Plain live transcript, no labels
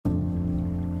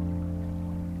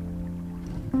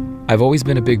I've always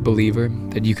been a big believer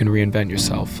that you can reinvent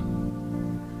yourself.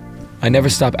 I never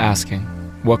stop asking,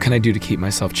 what can I do to keep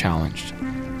myself challenged?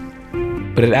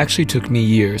 But it actually took me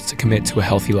years to commit to a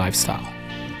healthy lifestyle.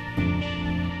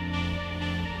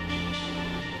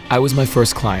 I was my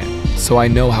first client, so I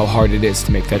know how hard it is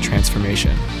to make that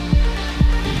transformation.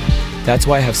 That's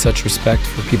why I have such respect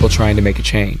for people trying to make a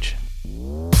change.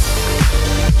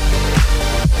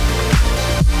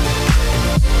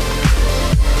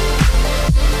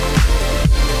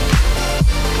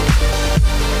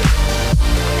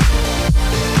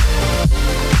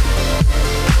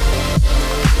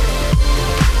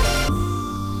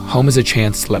 Home is a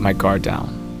chance to let my guard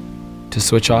down, to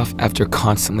switch off after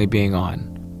constantly being on.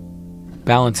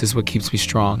 Balance is what keeps me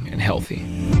strong and healthy.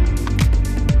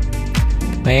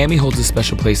 Miami holds a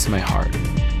special place in my heart.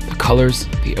 The colors,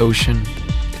 the ocean,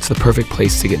 it's the perfect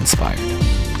place to get inspired.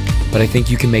 But I think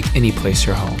you can make any place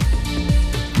your home.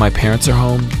 My parents are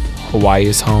home, Hawaii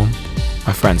is home,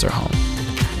 my friends are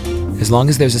home. As long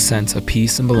as there's a sense of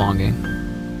peace and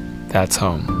belonging, that's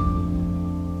home.